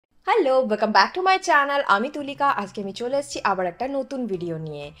Hello, welcome back to my channel. আমি তুলিকা। আজকে আমি চলে এসেছি আবার একটা নতুন ভিডিও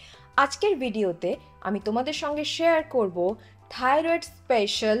নিয়ে। আজকের ভিডিওতে আমি তোমাদের সঙ্গে শেয়ার করব থাইরয়েড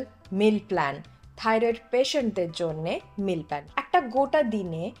স্পেশাল মিল প্ল্যান, থাইরয়েড পেশেন্টদের জন্য মিল প্ল্যান। একটা গোটা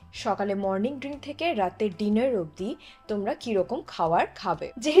দিনে সকালে মর্নিং ড্রিঙ্ক থেকে রাতে ডিনার অবধি তোমরা কীরকম খাবার খাবে।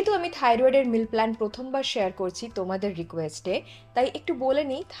 যেহেতু আমি থাইরয়েডের মিল প্ল্যান প্রথমবার শেয়ার করছি তোমাদের রিকোয়েস্টে, তাই একটু বলে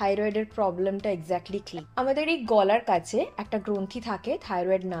নিই থাইরয়েডের প্রবলেমটা এক্স্যাক্টলি কি। আমাদের এই গলার কাছে একটা গ্রন্থি থাকে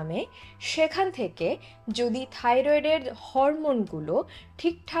থাইরয়েড নামে। সেখান থেকে যদি থাইরয়েডের হরমোনগুলো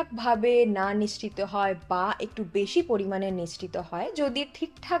ঠিকঠাকভাবে না নিঃসৃত হয় বা একটু বেশি পরিমাণে নিঃসৃত হয়, যদি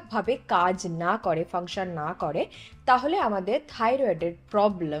ঠিকঠাকভাবে কাজ না করে, ফাংশন না করে, তাহলে আমাদের থাইরয়েডের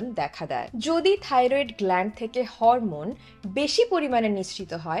প্রবলেম দেখা দেয়। যদি থাইরয়েড গ্ল্যান্ড থেকে হরমোন বেশি পরিমাণে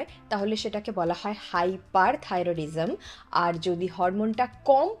নিঃসৃত হয় তাহলে সেটাকে বলা হয় হাইপার থাইরয়েডিজম, আর যদি হরমোনটা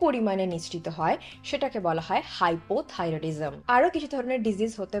কম পরিমাণে নিঃসৃত হয় সেটাকে বলা হয় হাইপোথাইরয়েডিজম। আরও কিছু ধরনের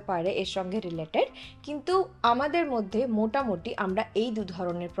ডিজিজ হতে পারে এর সঙ্গে রিলেটেড, কিন্তু আমাদের মধ্যে মোটামুটি আমরা এই দু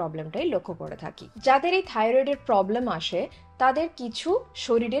ধরনের প্রবলেমটাই লক্ষ্য করে থাকি। যাদের এই থাইরয়েডের প্রবলেম আসে তাদের কিছু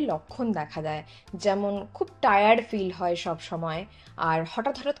শরীরে লক্ষণ দেখা দেয়, যেমন খুব টায়ার্ড ফিল হয় সব সময়, আর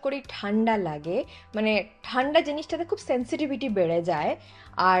হঠাৎ হঠাৎ করে ঠান্ডা লাগে, মানে ঠান্ডা জিনিসটাতে খুব সেন্সিটিভিটি বেড়ে যায়,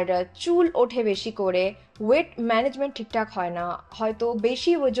 আর চুল ওঠে বেশি করে, ওয়েট ম্যানেজমেন্ট ঠিকঠাক হয় না, হয়তো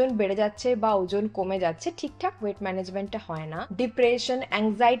বেশি ওজন বেড়ে যাচ্ছে বা ওজন কমে যাচ্ছে, ঠিকঠাক ওয়েট ম্যানেজমেন্টটা হয় না, ডিপ্রেশন,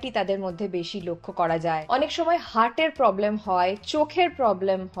 অ্যাংজাইটি তাদের মধ্যে বেশি লক্ষ্য করা যায়। অনেক সময় হার্টের প্রবলেম হয়, চোখের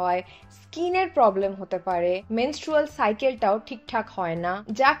প্রবলেম হয়, স্কিনের প্রবলেম হতে পারে, মেনস্ট্রুয়াল সাইকেলটাও ঠিকঠাক হয় না,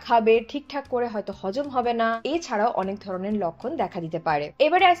 যা খাবে ঠিকঠাক করে হয়তো হজম হবে না, এছাড়াও অনেক ধরনের লক্ষণ দেখা দিতে পারে।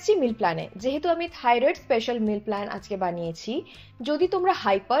 এবারে আসছি মিল প্ল্যানে। যেহেতু আমি থাইরয়েড স্পেশাল মিল প্ল্যান আজকে বানিয়েছি, যদি তোমরা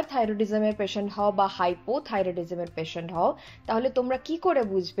হাইপার থাইরয়েডিজমের পেশেন্ট হও বা হাইপোথাইরয়েডিজমের পেশেন্ট হও, তাহলে তোমরা কি করে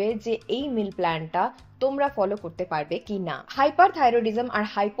বুঝবে যে এই মিল প্ল্যানটা তোমরা ফলো করতে পারবে কি না। হাইপার থাইরয়েডিজম আর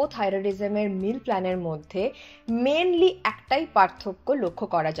হাইপোথাইরয়েডিজমের মিল প্ল্যানের মধ্যে মেনলি একটাই পার্থক্য লক্ষ্য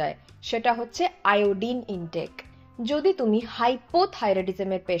করা যায়, সেটা হচ্ছে আয়োডিন ইনটেক। যদি তুমি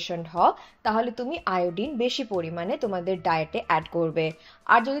হাইপোথাইরয়েডিজমের পেশেন্ট হও তাহলে তুমি আয়োডিন বেশি পরিমাণে তোমাদের ডায়েটে অ্যাড করবে,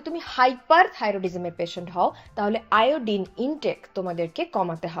 আর যদি তুমি হাইপার থাইরয়েডিজমের পেশেন্ট হও তাহলে আয়োডিন ইনটেক তোমাদেরকে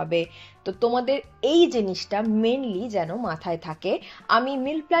কমাতে হবে। তো তোমাদের এই জিনিসটা মেনলি যেন মাথায় থাকে। আমি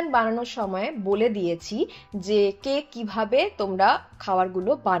মিল প্ল্যান বানানোর সময় বলে দিয়েছি যে কে কিভাবে তোমরা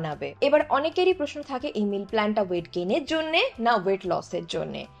খাবারগুলো বানাবে। এবার অনেকেরই প্রশ্ন থাকে এই মিল প্ল্যানটা ওয়েট গেইনের জন্য না ওয়েট লসের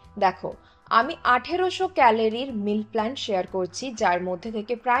জন্য। দেখো, আমি 1800 ক্যালোরির মিল প্ল্যান শেয়ার করছি, যার মধ্যে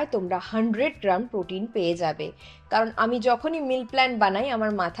থেকে প্রায় তোমরা 100 গ্রাম প্রোটিন পেয়ে যাবে। কারণ আমি যখনই মিল প্ল্যান বানাই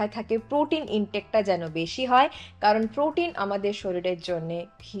আমার মাথায় থাকে প্রোটিন ইনটেকটা যেন বেশি হয়, কারণ প্রোটিন আমাদের শরীরের জন্য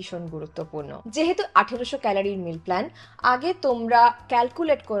ভীষণ গুরুত্বপূর্ণ। যেহেতু 1800 ক্যালোরির মিল প্ল্যান, আগে তোমরা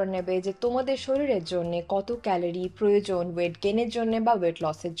ক্যালকুলেট করে নেবে যে তোমাদের শরীরের জন্য কত ক্যালোরি প্রয়োজন ওয়েট গেইনের জন্য বা ওয়েট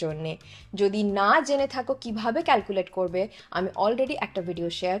লসের জন্য। যদি না জেনে থাকো কিভাবে ক্যালকুলেট করবে, আমি অলরেডি একটা ভিডিও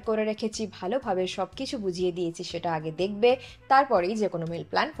শেয়ার করে রেখেছি, ভালোভাবে সবকিছু বুঝিয়ে দিয়েছি, সেটা আগে দেখবে, তারপরেই যে কোনো মিল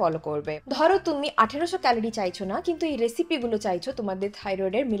প্ল্যান ফলো করবে। ধরো তুমি 1800 ক্যালোরি চাইছো না, কিন্তু এই রেসিপিগুলো চাইছো তোমাদের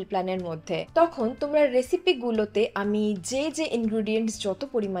থাইরয়েডের মিল প্ল্যানের মধ্যে, তখন তোমরা রেসিপিগুলোতে আমি যে যে ইনগ্রেডিয়েন্টস যত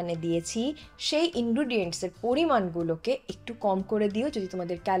পরিমাণে দিয়েছি সেই ইনগ্রেডিয়েন্টসের পরিমাণগুলোকে একটু কম করে দিও যদি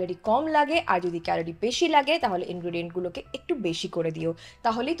তোমাদের ক্যালোরি কম লাগে, আর যদি ক্যালোরি বেশি লাগে তাহলে ইনগ্রেডিয়েন্টগুলোকে একটু বেশি করে দিও,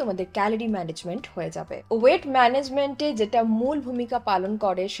 তাহলেই তোমাদের ক্যালোরি ম্যানেজমেন্ট হয়ে যাবে। ওয়েট ম্যানেজমেন্টে যেটা মূল ভূমিকা পালন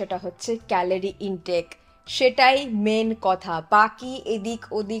করে সেটা হচ্ছে ক্যালোরি ইনটেক। সেটাই মেন কথা, বাকি এদিক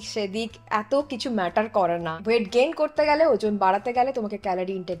ওদিক সেদিক এত কিছু ম্যাটার করে না। ওয়েট গেইন করতে গেলে, ওজন বাড়াতে গেলে তোমাকে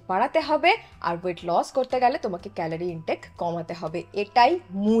ক্যালোরি ইনটেক বাড়াতে হবে, আর ওয়েট লস করতে গেলে তোমাকে ক্যালোরি ইনটেক কমাতে হবে, এটাই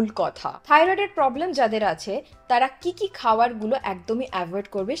মূল কথা। থাইরয়েডের প্রবলেম যাদের আছে তারা কি কি খাবারগুলো একদমই অ্যাভয়েড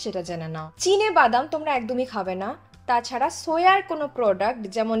করবে সেটা জেনে নাও। চিনে বাদাম তোমরা একদমই খাবে না, তাছাড়া সোয়ার কোনো প্রোডাক্ট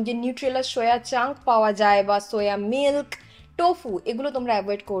যেমন যে নিউট্রেলা সোয়া চাঙ্ক পাওয়া যায় বা সোয়া মিল্ক, টোফু, এগুলো তোমরা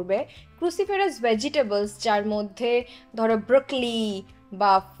অ্যাভয়েড করবে। ক্রুসিফেরাস ভেজিটেবলস, যার মধ্যে ধরো ব্রোকলি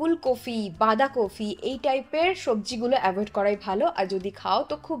বা ফুলকপি, বাঁধাকপি, এই টাইপের সবজিগুলো অ্যাভয়েড করাই ভালো, আর যদি খাও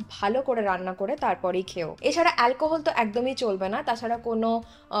তো খুব ভালো করে রান্না করে তারপরেই খেও। এছাড়া অ্যালকোহল তো একদমই চলবে না, তাছাড়া কোনো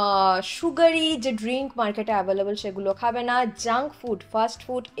সুগারি যে ড্রিঙ্ক মার্কেটে অ্যাভেলেবল সেগুলো খাবে না, জাঙ্ক ফুড, ফাস্ট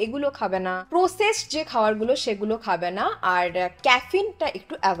ফুড এগুলো খাবে না, প্রসেসড যে খাবারগুলো সেগুলো খাবে না, আর ক্যাফিনটা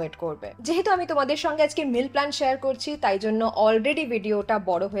একটু অ্যাভয়েড করবে। যেহেতু আমি তোমাদের সঙ্গে আজকে মিল প্ল্যান শেয়ার করছি তাই জন্য অলরেডি ভিডিওটা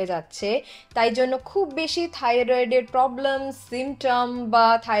বড় হয়ে যাচ্ছে, তাই জন্য খুব বেশি থাইরয়েডের প্রবলেম, সিমটম বা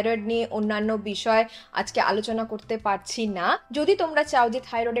থাইরয়েড নিয়ে অন্যান্য বিষয় আজকে আলোচনা করতে পারছি না। যদি তোমরা চাও যে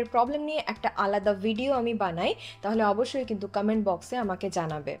থাইরয়েডের প্রবলেম নিয়ে একটা আলাদা ভিডিও আমি বানাই তাহলে অবশ্যই কিন্তু কমেন্ট বক্সে আমাকে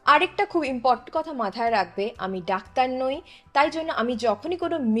জানাবে। আরেকটা খুব ইম্পর্টেন্ট কথা মাথায় রাখবে, আমি ডাক্তার নই, তাই জন্য আমি যখনই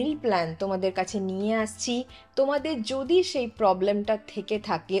কোনো মিল প্ল্যান তোমাদের কাছে নিয়ে আসছি তোমাদের যদি সেই প্রবলেমটা থেকে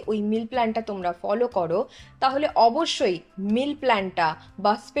থাকে, ওই মিল প্ল্যানটা তোমরা ফলো করো, তাহলে অবশ্যই মিল প্ল্যানটা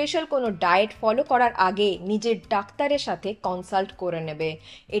বা স্পেশাল কোনো ডায়েট ফলো করার আগে নিজের ডাক্তারের সাথে কনসাল্ট করে নেবে।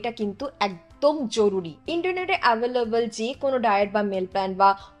 এটা কিন্তু একদম জরুরি। ইন্টারনেটে অ্যাভেলেবল যে কোনো ডায়েট বা মিল প্ল্যান বা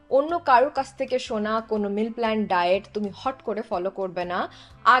অন্য কারোর কাছ থেকে শোনা কোনো মিল প্ল্যান ডায়েট তুমি হট করে ফলো করবে না।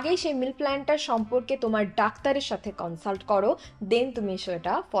 আগেই সেই মিল প্ল্যানটার সম্পর্কে তোমার ডাক্তারের সাথে কনসাল্ট করো, দেন তুমি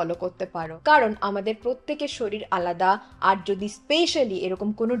সেটা ফলো করতে পারো। কারণ আমাদের প্রত্যেকের শরীর আলাদা, আর যদি স্পেশালি এরকম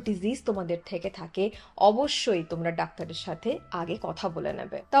কোনো ডিজিজ তোমাদের থেকে থাকে, অবশ্যই তোমরা ডাক্তারের সাথে আগে কথা বলে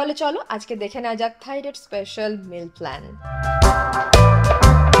নেবে। তাহলে চলো আজকে দেখে নেওয়া যাক থাইরয়েড স্পেশাল মিল প্ল্যান।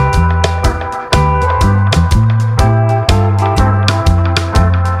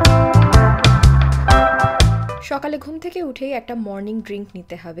 সকালে ঘুম থেকে উঠেই একটা মর্নিং ড্রিঙ্ক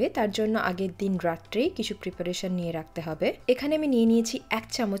নিতে হবে। তার জন্য আগের দিন রাত্রেই কিছু প্রিপারেশন নিয়ে রাখতে হবে। এখানে আমি নিয়ে নিয়েছি 1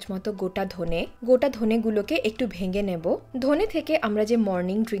 চামচ মতো গোটা ধনে। গোটা ধনেগুলোকে একটু ভেঙে নেব। ধনে থেকে আমরা যে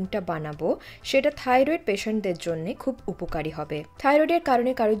মর্নিং ড্রিঙ্কটা বানাবো সেটা থাইরয়েড পেশেন্টদের জন্য খুব উপকারী হবে। থাইরয়েডের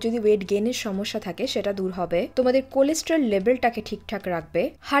কারণে কারোর যদি ওয়েট গেইনের সমস্যা থাকে সেটা দূর হবে, তোমাদের কোলেস্টেরল লেভেলটাকে ঠিকঠাক রাখবে,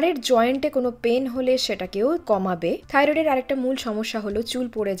 হাড়ের জয়েন্টে কোনো পেন হলে সেটাকেও কমাবে। থাইরয়েডের আরেকটা মূল সমস্যা হলো চুল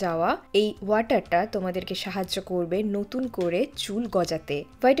পড়ে যাওয়া। এই ওয়াটারটা তোমাদেরকে সাহায্য করবে নতুন করে চুল গজাতে।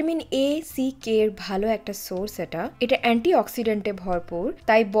 ভিটামিন এ, সি, কে এর ভালো একটা সোর্স এটা অ্যান্টিঅক্সিডেন্টে ভরপুর,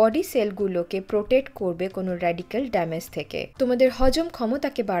 তাই বডি সেলগুলোকে প্রোটেক্ট করবে কোনো র্যাডিক্যাল ড্যামেজ থেকে। তোমাদের হজম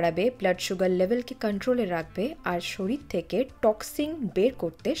ক্ষমতাকে বাড়াবে, ব্লাড সুগার লেভেলকে কন্ট্রোলে রাখবে, আর শরীর থেকে টক্সিন বের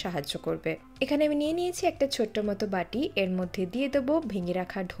করতে সাহায্য করবে। এখানে আমি নিয়ে নিয়েছি একটা ছোট্ট মতো বাটি। এর মধ্যে দিয়ে দেবো ভেঙে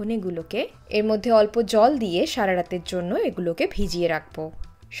রাখা ধনেগুলোকে। এর মধ্যে অল্প জল দিয়ে সারা রাতের জন্য এগুলোকে ভিজিয়ে রাখবো।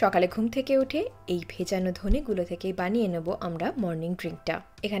 সকালে ঘুম থেকে উঠে এই ভেজানো ধনেগুলো থেকেই বানিয়ে নেব আমরা মর্নিং ড্রিঙ্কটা।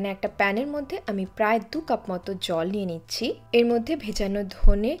 এখানে একটা প্যানের মধ্যে আমি প্রায় 2 কাপ মতো জল নিয়ে নিচ্ছি। এর মধ্যে ভেজানো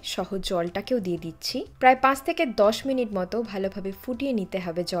ধনে সহ জলটাকেও দিয়ে দিচ্ছি। প্রায় 5 থেকে 10 মিনিট মতো ভালোভাবে ফুটিয়ে নিতে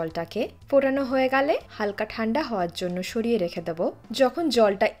হবে জলটাকে। ফোটানো হয়ে গেলে হালকা ঠান্ডা হওয়ার জন্য সরিয়ে রেখে দেবো। যখন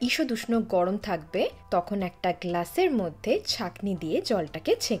জলটা ঈষদুষ্ণ গরম থাকবে তখন একটা গ্লাসের মধ্যে ছাঁকনি দিয়ে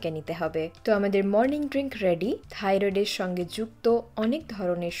জলটাকে ছেঁকে নিতে হবে। তো আমাদের মর্নিং ড্রিঙ্ক রেডি। থাইরয়েডের সঙ্গে যুক্ত অনেক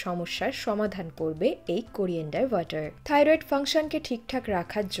ধরনের সমস্যার সমাধান করবে এই কোরিয়েন্ডার ওয়াটার। থাইরয়েড ফাংশনকে ঠিকঠাক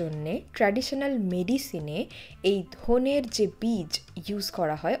রাখার জন্য ট্র্যাডিশনাল মেডিসিনে এই ধনের যে বীজ ইউজ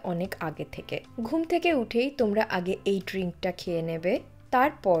করা হয় অনেক আগে থেকে। ঘুম থেকে উঠেই তোমরা আগে এই ড্রিঙ্কটা খেয়ে নেবে,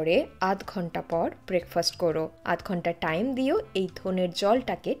 তারপরে আধ ঘন্টা পর ব্রেকফাস্ট করো। আধ ঘন্টা টাইম দিও এই ধনের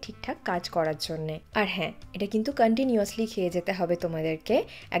জলটাকে ঠিকঠাক কাজ করার জন্য। আর হ্যাঁ, এটা কিন্তু কন্টিনিউয়াসলি খেয়ে যেতে হবে তোমাদেরকে।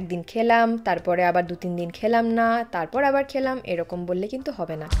 একদিন খেলাম, তারপরে আবার 2-3 দিন খেলাম না, তারপর আবার খেলাম, এরকম বললে কিন্তু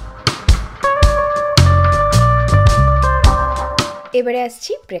হবে না। এবারে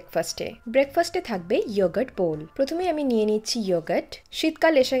আসছি ব্রেকফাস্টে। ব্রেকফাস্টে থাকবে ইয়োগার্ট বোল। প্রথমে আমি নিয়ে নিচ্ছি ইয়োগার্ট।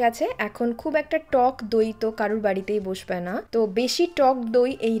 শীতকাল এসে গেছে, এখন খুব একটা টক দই তো কারোর বাড়িতেই বসবে না, তো বেশি টক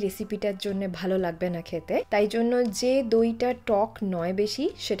দই এই রেসিপিটার জন্য ভালো লাগবে না খেতে। তাই জন্য যে দইটা টক নয় বেশি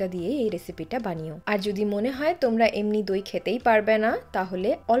সেটা দিয়ে এই রেসিপিটা বানিও। আর যদি মনে হয় তোমরা এমনি দই খেতেই পারবে না, তাহলে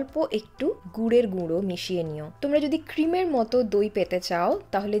অল্প একটু গুড়ের গুঁড়ো মিশিয়ে নিও। তোমরা যদি ক্রিমের মতো দই পেতে চাও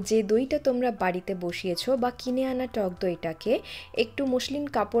তাহলে যে দইটা তোমরা বাড়িতে বসিয়েছো বা কিনে আনা টক দইটাকে একটু মসলিন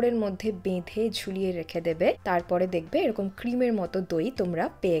কাপড়ের মধ্যে বেঁধে ঝুলিয়ে রেখে দেবে। তারপরে দেখবে এরকম ক্রিমের মতো দই তোমরা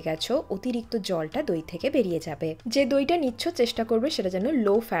পেয়ে গেছো। অতিরিক্ত জলটা দই থেকে বেরিয়ে যাবে। যে দইটা নিচ্ছ চেষ্টা করবে সেটা যেন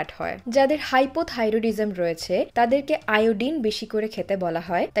লো ফ্যাট হয়। যাদের হাইপোথাইরয়েডিজম রয়েছে তাদেরকে আয়োডিন বেশি করে খেতে বলা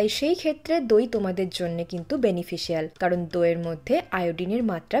হয়, তাই সেই ক্ষেত্রে দই তোমাদের জন্য কিন্তু বেনিফিশিয়াল, কারণ দইয়ের মধ্যে আয়োডিনের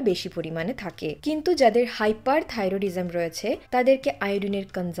মাত্রা বেশি পরিমাণে থাকে। কিন্তু যাদের হাইপার থাইরয়েডিজম রয়েছে তাদেরকে আয়োডিনের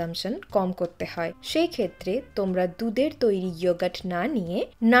কনজাম্পশন কম করতে হয়। সেই ক্ষেত্রে তোমরা দুধের তৈরি ইয়োগার্ট না নিয়ে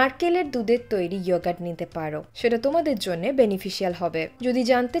নারকেলের দুধের তৈরি ইয়োগার্ট নিতে পারো, সেটা তোমাদের জন্য বেনিফিশিয়াল হবে। যদি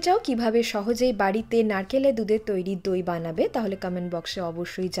জানতে চাও কিভাবে সহজেই বাড়িতে নারকেলের দুধের তৈরি দই বানাবে তাহলে কমেন্ট বক্সে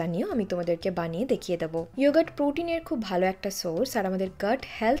অবশ্যই জানিও, আমি তোমাদেরকে বানিয়ে দেখিয়ে দেবো। ইয়োগার্ট প্রোটিনের খুব ভালো একটা সোর্স, আর আমাদের গাট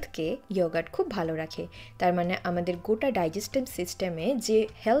হেলথকে ইয়োগার্ট খুব ভালো রাখে। তার মানে আমাদের গোটা ডাইজেস্টিভ সিস্টেমে যে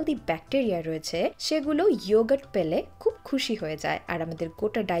হেলদি ব্যাকটেরিয়া রয়েছে সেগুলো ইয়োগার্ট পেলে খুব খুশি হয়ে যায়, আর আমাদের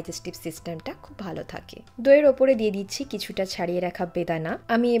গোটা ডাইজেস্টিভ সিস্টেমটা খুব ভালো থাকে। দইয়ের ওপরে দিয়ে দিচ্ছি কিছুটা ছাড়িয়ে রাখা বেদানা।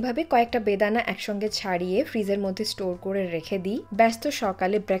 আমি এভাবে কয়েকটা বেদানা একসঙ্গে ছাড়িয়ে ফ্রিজের মধ্যে স্টোর করে রেখে দিই। ব্যস্ত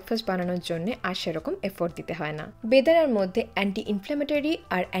সকালে ব্রেকফাস্ট বানানোর জন্য আর সেরকম এফোর্ট দিতে হয় না। বেদানার মধ্যে অ্যান্টি ইনফ্ল্যামেটরি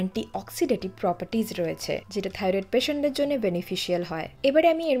আর অ্যান্টি অক্সিডেটিভ প্রপার্টিজ রয়েছে, যেটা থাইরয়েড পেশেন্টদের জন্য বেনিফিশিয়াল হয়। এবারে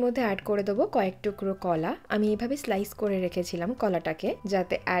আমি এর মধ্যে অ্যাড করে দেবো কয়েক টুকরো কলা। আমি এভাবে স্লাইস করে রেখেছিলাম কলাটাকে,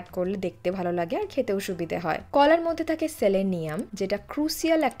 যাতে অ্যাড করলে দেখতে ভালো লাগে আর খেতেও সুবিধে হয়। কলার মধ্যে থাকে সেলেনিয়াম, যেটা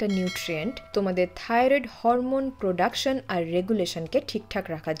ক্রুসিয়াল একটা নিউট্রিয়েন্ট, তোমাদের থাইরয়েড হরমোন প্রোডাকশন আর রেগুলেশন রেগুলেশনকে ঠিকঠাক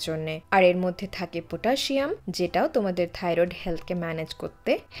রাখার জন্য। আর এর মধ্যে থাকে পটাশিয়াম, যেটাও তোমাদের থাইরয়েড হেলথকে ম্যানেজ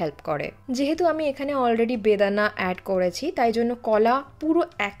করতে হেল্প করে। যেহেতু আমি এখানে অলরেডি বেদানা অ্যাড করেছি, তাই জন্য কলা পুরো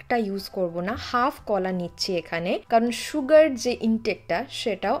একটা ইউজ করব না, হাফ কলা নিচ্ছি এখানে, কারণ সুগার যে ইনটেকটা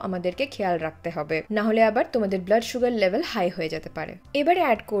সেটাও আমাদেরকে খেয়াল রাখতে হবে, না হলে আবার তোমাদের ব্লাড সুগার লেভেল হাই হয়ে যেতে পারে। এবারে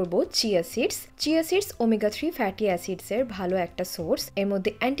অ্যাড করব chia seeds. Chia seeds omega 3 fatty acids এর ভালো একটা সোর্স। এর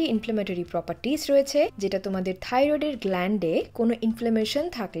মধ্যে অ্যান্টি ইনফ্ল্যামেটরি প্রপার্টিজ রয়েছে, যেটা তোমাদের থাইরয়েডের গ্ল্যান্ডে কোনো ইনফ্ল্যামেশন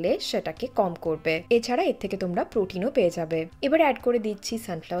থাকলে সেটাকে কম করবে। এছাড়া এর থেকে তোমরা প্রোটিনও পেয়ে যাবে। এবার অ্যাড করে দিচ্ছি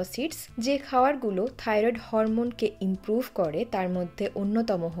সানফ্লাওয়ার সিডস। যে খাবারগুলো থাইরয়েড হরমোনকে ইমপ্রুভ করে তার মধ্যে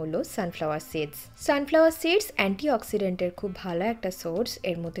অন্যতম হলো সানফ্লাওয়ার সিডস। সানফ্লাওয়ার সিডস অ্যান্টিঅক্সিডেন্টের খুব ভালো একটা সোর্স।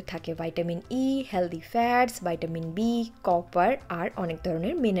 এর মধ্যে থাকে ভাইটামিন ই, healthy fats, vitamin B, copper আর অনেক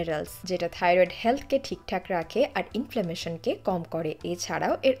ধরনের মিনারেলস, যেটা থাইরয়েড হেলথকে ঠিকঠাক রাখে আর ইনফ্ল্যামেশনকে কম করে।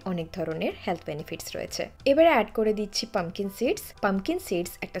 এছাড়াও এর অনেক ধরনের হেলথ বেনিফিটস রয়েছে। এবারে অ্যাড করে দিচ্ছি পামকিন সিডস। পামকিন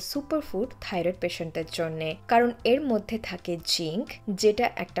সিডস একটা সুপার ফুড থাইরয়েড পেশেন্টদের জন্য, কারণ এর মধ্যে থাকে জিঙ্ক, যেটা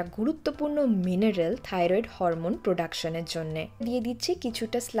একটা গুরুত্বপূর্ণ মিনারেল থাইরয়েড হরমোন প্রোডাকশনের জন্য। দিয়ে দিচ্ছি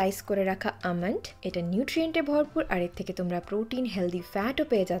কিছুটা স্লাইস করে রাখা আমন্ড। এটা নিউট্রিয়েন্টে ভরপুর আর এর থেকে তোমরা প্রোটিন, হেলদি ফ্যাটও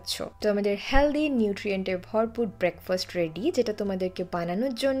পেয়ে যাচ্ছ। তো আমাদের হেলদি নিউট্রিয়েন্টে ভরপুর ব্রেকফাস্ট রেডি, যেটা তোমাদেরকে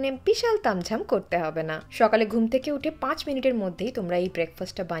বানানোর জন্য বিশাল তামঝাম করতে হবে না। সকালে ঘুম থেকে উঠে 5 মিনিটের মধ্যেই তোমরা এই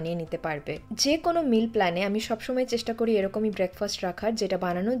ব্রেকফাস্টটা বানিয়ে নিতে পারবে। যে কোনো মিল প্ল্যানে আমি সবসময় চেষ্টা করি এরকমই ব্রেকফাস্ট রাখার, যেটা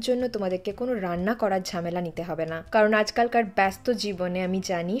বানানোর জন্য তোমাদেরকে কোনো রান্না করার ঝামেলা নিতে হবে না, কারণ আজকালকার ব্যস্ত জীবনে আমি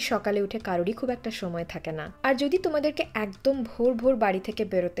জানি সকালে উঠে কারোরই খুব একটা সময় থাকে না। আর যদি তোমাদেরকে একদম ভোর ভোর বাড়ি থেকে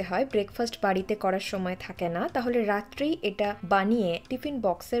বেরোতে হয়, ব্রেকফাস্ট বাড়িতে করার সময় থাকে না, তাহলে রাত্রেই এটা বানিয়ে টিফিন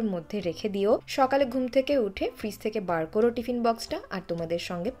বক্সের মধ্যে রেখে দিও। সকালে ঘুম থেকে উঠে ফ্রিজ থেকে বার করো টিফিন বক্সটা আর তোমাদের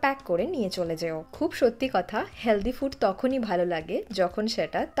সঙ্গে প্যাক করে নিয়ে চলে যেও। খুব সত্যি কথা, হেলদি ফুড তখনই ভালো লাগে যখন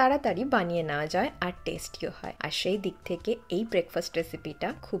সেটা তাড়াতাড়ি বানিয়ে নেওয়া যায় আর টেস্টিও হয়। আর সেই দিক থেকে এই ব্রেকফাস্ট রেসিপিটা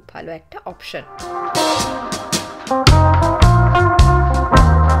খুব ভালো একটা অপশন।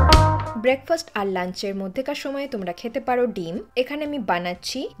 ব্রেকফাস্ট আর লাঞ্চের মধ্যেকার সময়ে তোমরা খেতে পারো ডিম। এখানে আমি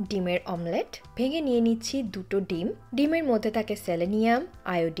বানাচ্ছি ডিমের অমলেট। ভেঙে নিয়ে নিচ্ছি 2টো ডিম। ডিমের মধ্যে থাকে সেলেনিয়াম,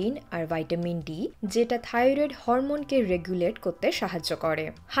 আয়োডিন আর ভাইটামিন ডি, যেটা থাইরয়েড হরমোনকে রেগুলেট করতে সাহায্য করে।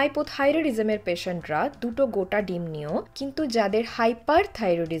 হাইপোথাইরয়েডিজমের পেশেন্টরা 2টো গোটা ডিম নিও, কিন্তু যাদের হাইপার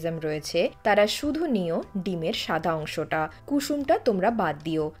থাইরয়েডিজম রয়েছে তারা শুধু নিও ডিমের সাদা অংশটা। কুসুমটা তোমরা বাদ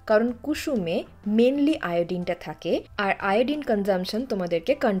দিও, কারণ কুসুমে মেনলি আয়োডিনটা থাকে আর আয়োডিন কনজাম্পশন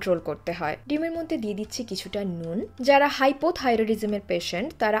তোমাদেরকে কন্ট্রোল করতে হয়। ডিমের মধ্যে দিয়ে দিচ্ছি কিছুটা নুন। যারা হাইপোথাইরয়েডিজমের পেশেন্ট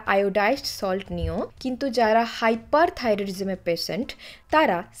তারা আয়োডাইজড সল্ট নিও, কিন্তু যারা হাইপার থাইরয়েডিজমের পেশেন্ট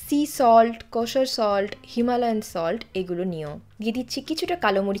তারা sea salt, কোসার salt, Himalayan salt এগুলো নিও। দিয়ে দিচ্ছি কিছুটা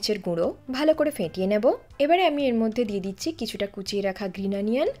কালো মরিচের গুঁড়ো, ভালো করে ফেটিয়ে নেব। এবারে আমি এর মধ্যে দিয়ে দিচ্ছি কিছুটা কুচিয়ে রাখা গ্রিন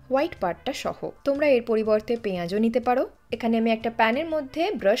অনিয়ন, হোয়াইট পার্টটা সহ। তোমরা এর পরিবর্তে পেঁয়াজও নিতে পারো। এখানে আমি একটা প্যানের মধ্যে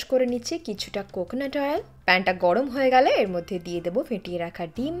ব্রাশ করে নিচ্ছি কিছুটা কোকোনাট অয়েল। প্যানটা গরম হয়ে গেলে এর মধ্যে দিয়ে দেবো ফেটিয়ে রাখা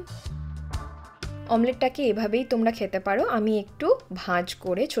ডিম। অমলেটটাকে এভাবেই তোমরা খেতে পারো। আমি একটু ভাঁজ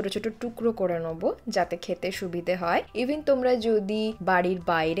করে ছোট ছোট টুকরো করে নেবো যাতে খেতে সুবিধে হয়। ইভেন তোমরা যদি বাড়ির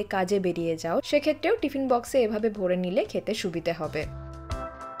বাইরে কাজে বেরিয়ে যাও সেক্ষেত্রেও টিফিন বক্সে এভাবে ভরে নিলে খেতে সুবিধে হবে।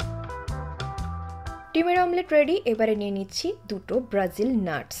 ডিমের অমলেট রেডি। এবারে নিয়ে নিচ্ছি 2টো ব্রাজিল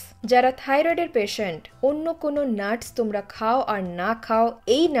নাটস। যারা থাইরয়েডের পেশেন্ট অন্য কোনো নাটস তোমরা খাও আর না খাও,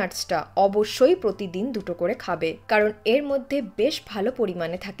 এই নাটসটা অবশ্যই প্রতিদিন 2টো করে খাবে, কারণ এর মধ্যে বেশ ভালো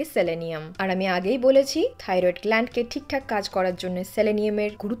পরিমাণে থাকে সেলেনিয়াম। আর আমি আগেই বলেছি থাইরয়েড গ্ল্যান্ডকে ঠিকঠাক কাজ করার জন্য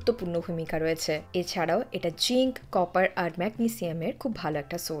সেলেনিয়ামের গুরুত্বপূর্ণ ভূমিকা রয়েছে। এছাড়াও এটা জিঙ্ক, কপার আর ম্যাগনেসিয়ামের খুব ভালো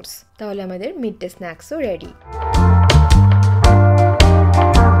একটা সোর্স। তাহলে আমাদের মিড ডে স্ন্যাক্সও রেডি।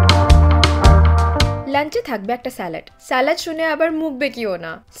 লাঞ্চে থাকবে একটা স্যালাড। স্যালাড শুনে আবার মুখ বেঁকিও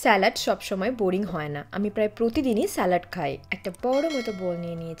না, স্যালাড সবসময় বোরিং হয় না। আমি প্রায় প্রতিদিনই স্যালাড খাই। একটা বড় মতো বোল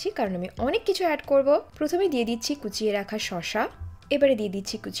নিয়ে নিয়েছি কারণ আমি অনেক কিছু অ্যাড করব। প্রথমে দিয়ে দিচ্ছি কুচিয়ে রাখা শসা, এবারে দিয়ে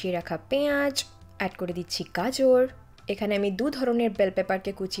দিচ্ছি কুচিয়ে রাখা পেঁয়াজ, অ্যাড করে দিচ্ছি গাজর। এখানে আমি 2 ধরনের বেল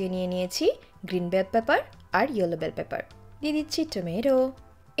পেপারকে কুচিয়ে নিয়ে নিয়েছি, গ্রিন বেল পেপার আর ইয়েলো বেল পেপার। দিয়ে দিচ্ছি টমেটো।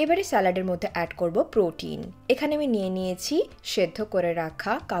 এবারে স্যালাডের মধ্যে অ্যাড করব প্রোটিন। এখানে আমি নিয়ে নিয়েছি সেদ্ধ করে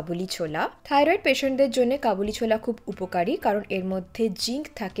রাখা কাবুলি ছোলা। থাইরয়েড পেশেন্টদের জন্য কাবুলি ছোলা খুব উপকারী, কারণ এর মধ্যে জিঙ্ক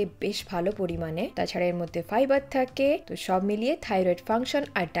থাকে বেশ ভালো পরিমাণে, তাছাড়া এর মধ্যে ফাইবার থাকে। তো সব মিলিয়ে থাইরয়েড ফাংশন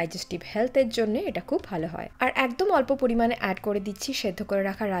আর ডাইজেস্টিভ হেলথের জন্য এটা খুব ভালো হয়। আর একদম অল্প পরিমাণে অ্যাড করে দিচ্ছি সেদ্ধ করে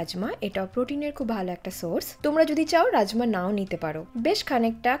রাখা রাজমা। এটাও প্রোটিনের খুব ভালো একটা সোর্স। তোমরা যদি চাও রাজমা নাও নিতে পারো। বেশ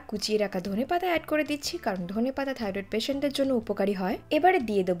খানিকটা কুচিয়ে রাখা ধনেপাতা অ্যাড করে দিচ্ছি, কারণ ধনেপাতা থাইরয়েড পেশেন্টদের জন্য উপকারী হয়। এবারে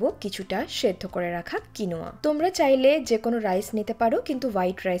দিয়ে দিয়ে দেবো কিছুটা সেদ্ধ করে রাখা কিনোয়া। তোমরা চাইলে যে কোনো রাইস নিতে পারো, কিন্তু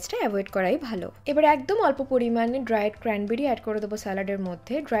হোয়াইট রাইসটা অ্যাভয়েড করাই ভালো। এবার একদম অল্প পরিমাণে ড্রাইড ক্র্যানবেরি অ্যাড করে দেবো স্যালাডের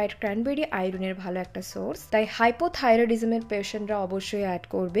মধ্যে। ড্রাইড ক্র্যানবেরি আয়রনের ভালো একটা সোর্স, তাই হাইপোথাইরয়েডিজমের পেশেন্টরা অবশ্যই অ্যাড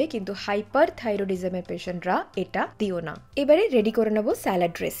করবে, কিন্তু হাইপার থাইরয়েডিজমের পেশেন্টরা এটা দিও না। এবারে রেডি করে নেবো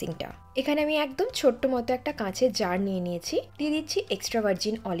স্যালাড ড্রেসিংটা। এখানে আমি একদম ছোট্ট মতো একটা কাঁচের জার নিয়ে নিয়েছি। দিয়ে দিচ্ছি এক্সট্রা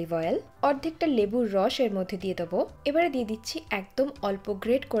ভার্জিন অলিভ অয়েল, অর্ধেকটা লেবুর রস এর মধ্যে দিয়ে দেবো। এবারে দিয়ে দিচ্ছি একদম অল্প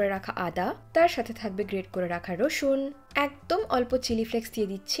গ্রেট করে রাখা আদা, তার সাথে থাকবে গ্রেট করে রাখা রসুন, একদম অল্প চিলি ফ্লেক্স দিয়ে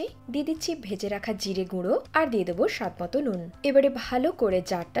দিচ্ছি ভেজে রাখা জিরে গুঁড়ো, আর দিয়ে দেবো স্বাদ মতো নুন। এবারে ভালো করে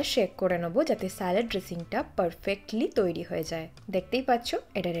জারটা শেক করে নেবো যাতে স্যালাড ড্রেসিংটা পারফেক্টলি তৈরি হয়ে যায়। দেখতেই পাচ্ছ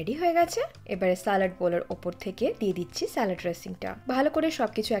এটা রেডি হয়ে গেছে। এবারে স্যালাড বোলের ওপর থেকে দিয়ে দিচ্ছি স্যালাড ড্রেসিংটা। ভালো করে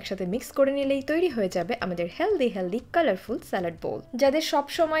সবকিছু একসাথে মিক্স করে নিলেই তৈরি হয়ে যাবে আমাদের হেলদি কালারফুল স্যালাড বোল। যাদের সব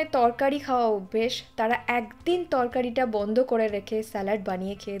সময় তরকারি খাওয়া অভ্যেস, তারা একদিন তরকারিটা বন্ধ করে রেখে স্যালাড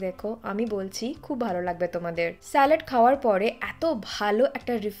বানিয়ে খেয়ে দেখো, আমি বলছি খুব ভালো লাগবে তোমাদের। স্যালাড খাওয়ার পরে এত ভালো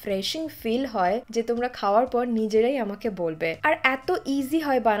একটা রিফ্রেশিং ফিল হয় যে তোমরা খাওয়ার পর নিজেরাই আমাকে বলবে। আর এত ইজি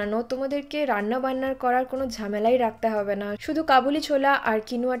হয় বানানো, তোমাদেরকে রান্না বান্নার করার কোনো ঝামেলাই রাখতে হবে না। শুধু কাবুলি ছোলা আর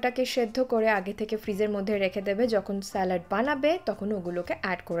কিনোয়াটাকে সেদ্ধ করে আগে থেকে ফ্রিজের মধ্যে রেখে দেবে, যখন স্যালাড বানাবে তখন ওগুলোকে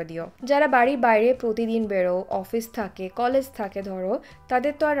অ্যাড করে দিও। যারা বাড়ির বাইরে প্রতিদিন বেরো, অফিস থাকে, কলেজ থাকে, ধরো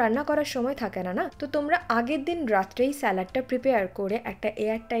তাদের তো আর রান্না করার সময় থাকে না, তো তোমরা আগের দিন রাত্রেই স্যালাডটা প্রিপেয়ার করে একটা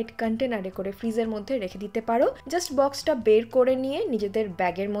এয়ার টাইট কন্টেনারে করে ফ্রিজের মধ্যে রেখে দিতে পারো। জাস্ট বক্সটা বের করে নিয়ে নিজেদের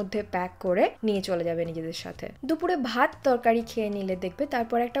ব্যাগের মধ্যে প্যাক করে নিয়ে চলে যাবে নিজেদের সাথে। দুপুরে ভাত তরকারি খেয়ে নিলে দেখবে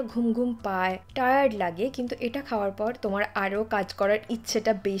তারপর একটা ঘুম পায়, টায়ার্ড লাগে, কিন্তু এটা খাওয়ার পর তোমার আরো কাজ করার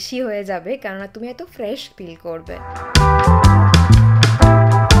ইচ্ছেটা বেশি হয়ে যাবে, কেননা তুমি এত ফ্রেশ ফিল করবে।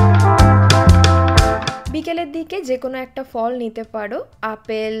 বিকেলের দিকে যে কোনো একটা ফল নিতে পারো,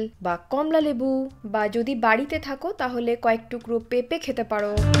 আপেল বা কমলা লেবু, বা যদি বাড়িতে থাকো তাহলে কয়েক টুকরো পেঁপে খেতে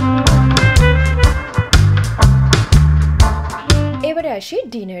পারো। এবারে আসি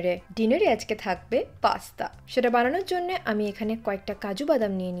ডিনারে আজকে থাকবে পাস্তা। সেটা বানানোর জন্য আমি এখানে কয়েকটা কাজু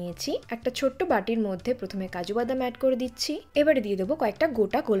বাদাম নিয়ে নিয়েছি। একটা ছোট্ট বাটির মধ্যে প্রথমে কাজু বাদাম অ্যাড করে দিচ্ছি। এবারে দিয়ে দেবো কয়েকটা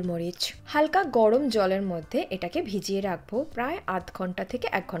গোটা গোলমরিচ। হালকা গরম জলের মধ্যে এটাকে ভিজিয়ে রাখবো প্রায় আধ ঘন্টা থেকে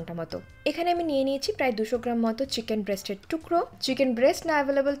 1 ঘন্টা মতো। এখানে আমি নিয়ে নিয়েছি প্রায় 200 গ্রাম মতো চিকেন ব্রেস্টের টুকরো। চিকেন ব্রেস্ট না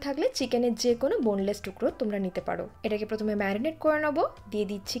অ্যাভেলেবল থাকলে চিকেনের যে কোনো বোনলেস টুকরো তোমরা নিতে পারো। এটাকে প্রথমে ম্যারিনেট করে নেবো। দিয়ে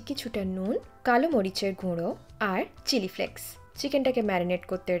দিচ্ছি কিছুটা নুন, কালো মরিচের গুঁড়ো আর চিলি ফ্লেক্স। চিকেনটাকে ম্যারিনেট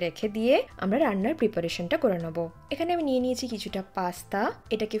করতে রেখে দিয়ে আমরা রান্নার প্রিপারেশনটা করে নেব। এখানে আমি নিয়ে নিয়েছি কিছুটা পাস্তা,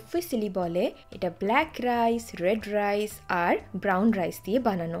 এটাকে ফুইসিলি বলে। এটা ব্ল্যাক রাইস, রেড রাইস আর ব্রাউন রাইস দিয়ে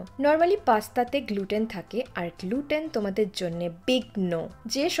বানানো। নর্মালি পাস্তাতে গ্লুটেন থাকে, আর গ্লুটেন তোমাদের জন্য বিগ নো।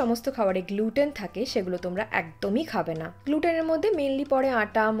 যে সমস্ত খাবারে গ্লুটেন থাকে সেগুলো তোমরা একদমই খাবে না। গ্লুটেনের মধ্যে মেনলি পড়ে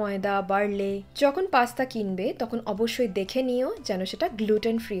আটা, ময়দা, বার্লে। যখন পাস্তা কিনবে তখন অবশ্যই দেখে নিও যেন সেটা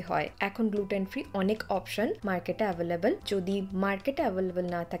গ্লুটেন ফ্রি হয়। এখন গ্লুটেন ফ্রি অনেক অপশন মার্কেটে অ্যাভেলেবল। যদি মার্কেটে অ্যাভেলেবল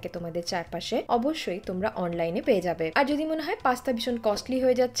না থাকে তোমাদের চারপাশে, অবশ্যই তোমরা অনলাইনে পেয়ে যাবে। আর যদি মনে হয় পাস্তা ভীষণ কস্টলি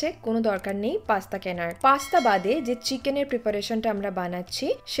হয়ে যাচ্ছে, কোনো দরকার নেই পাস্তা কেনার। পাস্তা বাদে যে চিকেনের প্রিপারেশনটা আমরা বানাচ্ছি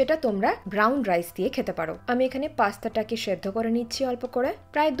সেটা তোমরা ব্রাউন রাইস দিয়ে খেতে পারো। আমি এখানে পাস্তাটাকে সেদ্ধ করে নিচ্ছি অল্প করে।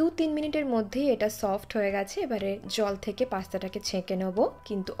 প্রায় 2-3 মিনিটের মধ্যেই এটা সফট হয়ে গেছে। এবারে জল থেকে পাস্তাটাকে ছেঁকে নেব,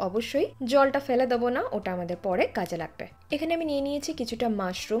 কিন্তু অবশ্যই জলটা ফেলে দেবো না, ওটা আমাদের পরে কাজে লাগবে। এখানে আমি নিয়ে নিয়েছি কিছুটা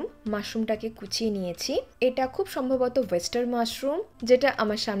মাশরুমটাকে কুচিয়ে নিয়েছি। এটা খুব সম্ভবত ওয়েস্টার্ন মাশরুম, যেটা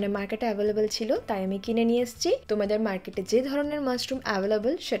আমার সামনে মার্কেটে অ্যাভেলেবল ছিল, তাই আমি কিনে নিয়ে এসেছি। তোমাদের মার্কেটে যে ধরনের মাশরুম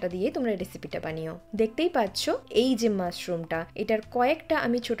অ্যাভেলেবল সেটা দিয়ে তোমরা রেসিপিটা বানিও। দেখতেই পাচ্ছ এই যে মাশরুমটা, এটার কয়েকটা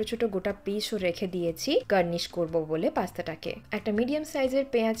আমি ছোট ছোট গোটা পিসও রেখে দিয়েছি গার্নিশ করব বলে পাস্তাটাকে। একটা মিডিয়াম সাইজের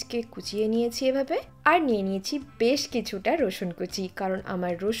পেঁয়াজকে কুচিয়ে নিয়েছি এভাবে, আর নিয়ে নিয়েছি বেশ কিছুটা রসুন কুচি, কারণ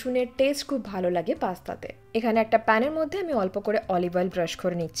আমার রসুনের টেস্ট খুব ভালো লাগে পাস্তাতে। এখানে একটা প্যানের মধ্যে আমি অল্প করে অলিভ অয়েল ব্রাশ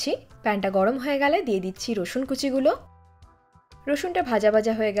করে নিচ্ছি। প্যানটা গরম হয়ে গেলে দিয়ে দিচ্ছি রসুন কুচিগুলো। রসুনটা ভাজা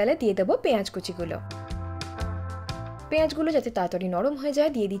ভাজা হয়ে গেলে দিয়ে দেবো পেঁয়াজ কুচিগুলো। পেঁয়াজগুলো যাতে তাড়াতাড়ি নরম হয়ে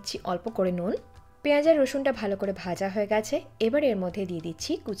যায় দিয়ে দিচ্ছি অল্প করে নুন। পেঁয়াজ আর রসুনটা ভালো করে ভাজা হয়ে গেছে। এবার এর মধ্যে দিয়ে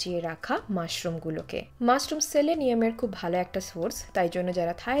দিচ্ছি কুচিয়ে রাখা মাশরুমগুলোকে। মাশরুম সেলেনিয়ামের খুব ভালো একটা সোর্স, তাই জন্য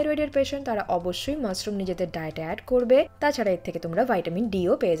যারা থাইরয়েডের পেশেন্ট তারা অবশ্যই মাশরুম নিজেদের ডায়েটে অ্যাড করবে। তাছাড়া এর থেকে তোমরা ভিটামিন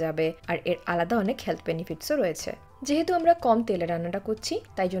ডিও পেয়ে যাবে, আর এর আলাদা অনেক হেলথ বেনিফিটসও রয়েছে। যেহেতু আমরা কম তেলে রান্নাটা করছি,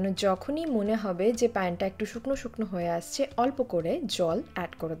 তাই জন্য যখনই মনে হবে যে প্যানটা একটু শুকনো শুকনো হয়ে আসছে, অল্প করে জল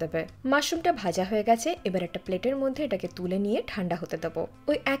অ্যাড করে দেবে। মাশরুমটা ভাজা হয়ে গেছে। এবার একটা প্লেটের মধ্যে এটাকে তুলে নিয়ে ঠান্ডা হতে দেবো।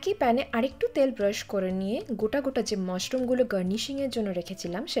 ওই একই প্যানে আরেকটু তেল ব্রাশ করে নিয়ে গোটা গোটা যে মাশরুমগুলো গার্নিশিং এর জন্য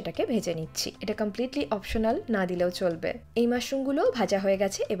রেখেছিলাম সেটাকে ভেজে নিচ্ছি। এটা কমপ্লিটলি অপশনাল, না দিলেও চলবে। এই মাশরুমগুলো ভাজা হয়ে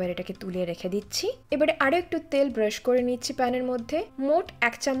গেছে। এবার এটাকে তুলে রেখে দিচ্ছি। এবারে আরো একটু তেল ব্রাশ করে নিচ্ছি প্যানের মধ্যে। মোট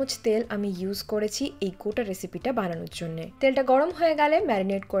 1 চামচ তেল আমি ইউজ করেছি এই গোটা রেসিপিটা বানানোর বানানোর জন্য। তেলটা গরম হয়ে গেলে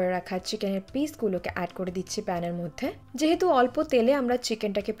ম্যারিনেট করে রাখা চিকেনের পিসগুলোকে অ্যাড করে দিচ্ছি প্যানের মধ্যে। যেহেতু অল্প তেলে আমরা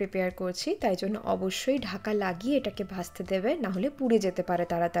চিকেনটাকে প্রিপেয়ার করছি, তাই জন্য অবশ্যই ঢাকা লাগিয়ে এটাকে ভাজতে দেবে, না হলে পুড়ে যেতে পারে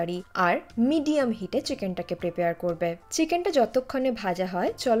তাড়াতাড়ি। আর মিডিয়াম হিটে চিকেনটাকে প্রিপেয়ার করবে। চিকেনটা যতক্ষণে ভাজা হয়,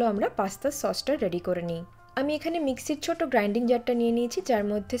 চলো আমরা পাস্তার সসটা রেডি করে নিই। আমি এখানে মিক্সির ছোট গ্রাইন্ডিং জারটা নিয়ে নিয়েছি, যার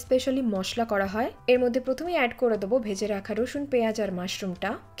মধ্যে স্পেশালি মশলা করা হয়। এর মধ্যে প্রথমেই অ্যাড করে দেবো ভেজে রাখা রসুন, পেঁয়াজ আর মাশরুমটা।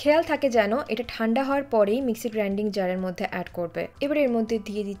 খেয়াল থাকে যেন এটা ঠান্ডা হওয়ার পরেই মিক্সির গ্রাইন্ডিং জারের মধ্যে অ্যাড করবে। এবার এর মধ্যে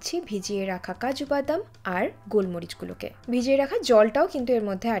দিয়ে দিচ্ছি ভিজিয়ে রাখা কাজু বাদাম আর গোলমরিচগুলোকে। ভিজিয়ে রাখা জলটাও কিন্তু এর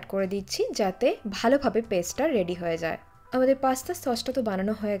মধ্যে অ্যাড করে দিচ্ছি, যাতে ভালোভাবে পেস্টটা রেডি হয়ে যায়। আমাদের পাস্তার সসটা তো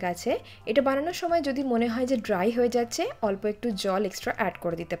বানানো হয়ে গেছে। এটা বানানোর সময় যদি মনে হয় যে ড্রাই হয়ে যাচ্ছে, অল্প একটু জল এক্সট্রা অ্যাড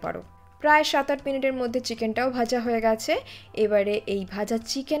করে দিতে পারো। প্রায় 7-8 মিনিটের মধ্যে চিকেনটাও ভাজা হয়ে গেছে। এবারে এই ভাজা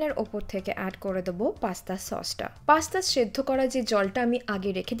চিকেনের ওপর থেকে অ্যাড করে দেবো পাস্তার সসটা। পাস্তা সেদ্ধ করা যে জলটা আমি আগে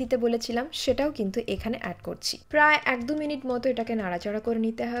রেখে দিতে বলেছিলাম, সেটাও কিন্তু এখানে অ্যাড করছি। প্রায় 1-2 মিনিট মতো এটাকে নাড়াচাড়া করে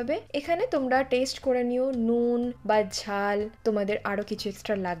নিতে হবে। এখানে তোমরা টেস্ট করে নিও নুন বা ঝাল তোমাদের আরও কিছু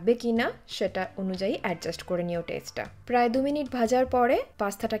এক্সট্রা লাগবে কিনা, সেটা অনুযায়ী অ্যাডজাস্ট করে নিও টেস্টটা। প্রায় 2 মিনিট ভাজার পরে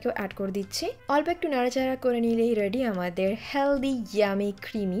পাস্তাটাকেও অ্যাড করে দিচ্ছি। অল্প একটু নাড়াচাড়া করে নিলেই রেডি আমাদের হেলদি ইয়ামি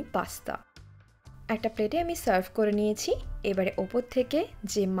ক্রিমি পাস্তা। একটা প্লেটে আমি সার্ভ করে নিয়েছি। এবারে ওপর থেকে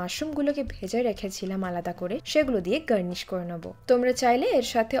যে মাশরুমগুলোকে ভেজে রেখেছিলাম আলাদা করে, সেগুলো দিয়ে গার্নিশ করে নেবো। তোমরা চাইলে এর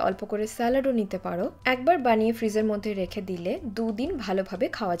সাথে অল্প করে স্যালাডও নিতে পারো। একবার বানিয়ে ফ্রিজের মধ্যে রেখে দিলে 2 দিন ভালোভাবে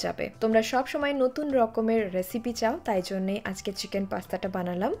খাওয়া যাবে। তোমরা সব সময় নতুন রকমের রেসিপি চাও, তাই জন্যই আজকে চিকেন পাস্তাটা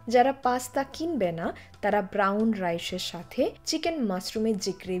বানালাম। যারা পাস্তা কিনবে না, তারা ব্রাউন রাইসের সাথে চিকেন মাশরুমের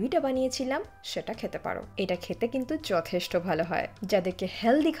যে গ্রেভিটা বানিয়েছিলাম সেটা খেতে পারো। এটা খেতে কিন্তু যথেষ্ট ভালো হয়। যাদেরকে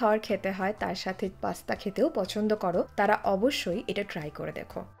হেলদি খাবার খেতে হয়, তার সাথে পাস্তা খেতেও পছন্দ করো, তারা অবশ্যই এটা ট্রাই করে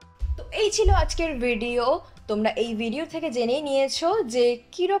দেখো। তো এই ছিল আজকের ভিডিও। তোমরা এই ভিডিও থেকে জেনেই নিয়েছো যে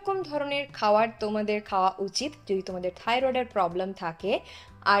কিরকম ধরনের খাবার তোমাদের খাওয়া উচিত যদি তোমাদের থাইরয়েডের প্রবলেম থাকে।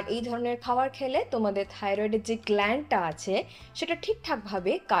 আর এই ধরনের খাবার খেলে তোমাদের থাইরয়েডের যে গ্ল্যান্ডটা আছে সেটা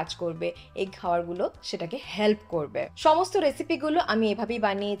ঠিকঠাকভাবে কাজ করবে। এই খাবারগুলো সেটাকে হেল্প করবে। সমস্ত রেসিপিগুলো আমি এভাবেই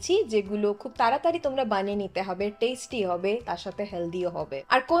বানিয়েছি, যেগুলো খুব তাড়াতাড়ি তোমরা বানিয়ে নিতে হবে, টেস্টি হবে, তার সাথে হেলদিও হবে।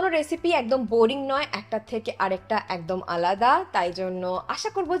 আর কোনো রেসিপি একদম বোরিং নয়, একটা থেকে আরেকটা একদম আলাদা। তাই জন্য আশা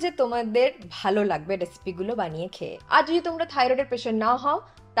করবো যে তোমাদের ভালো লাগবে রেসিপিগুলো বানিয়ে খেয়ে। আর যদি তোমরা থাইরয়েডের পেশেন্ট না হও,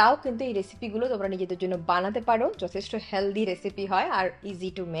 তাও কিন্তু এই রেসিপিগুলো তোমরা নিজেদের জন্য বানাতে পারো। যথেষ্ট হেলদি রেসিপি হয় আর ইজি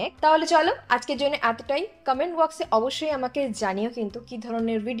টু মেক। তাহলে চলো আজকের জন্য এতটাই। কমেন্ট বক্সে অবশ্যই আমাকে জানিও কিন্তু কি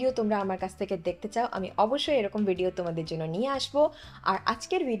ধরনের ভিডিও তোমরা আমার কাছ থেকে দেখতে চাও। আমি অবশ্যই এরকম ভিডিও তোমাদের জন্য নিয়ে আসবো। আর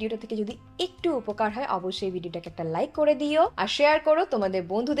আজকের ভিডিওটা থেকে যদি একটু উপকার হয়, অবশ্যই ভিডিওটাকে একটা লাইক করে দিও আর শেয়ার করো তোমাদের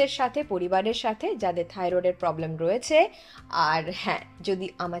বন্ধুদের সাথে, পরিবারের সাথে, যাদের থাইরয়েডের প্রবলেম রয়েছে। আর হ্যাঁ, যদি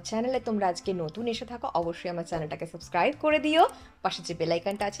আমার চ্যানেলে তোমরা আজকে নতুন এসে থাকো, অবশ্যই আমার চ্যানেলটাকে সাবস্ক্রাইব করে দিও। পাশে যে বেল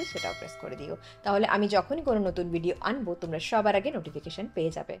আইকনটা আছে সেটাও প্রেস করে দিও। তাহলে আমি যখনই কোনো নতুন ভিডিও আনবো, তোমরা সবার আগে নোটিফিকেশন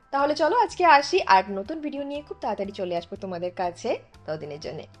পেয়ে যাবে। তাহলে চলো আজকে আসি, আর নতুন ভিডিও নিয়ে খুব তাড়াতাড়ি চলে আসবো তোমাদের কাছে। ততদিনের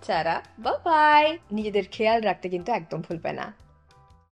জন্য টাটা, বাই বাই। নিজেদের খেয়াল রাখতে কিন্তু একদম ভুলবে না।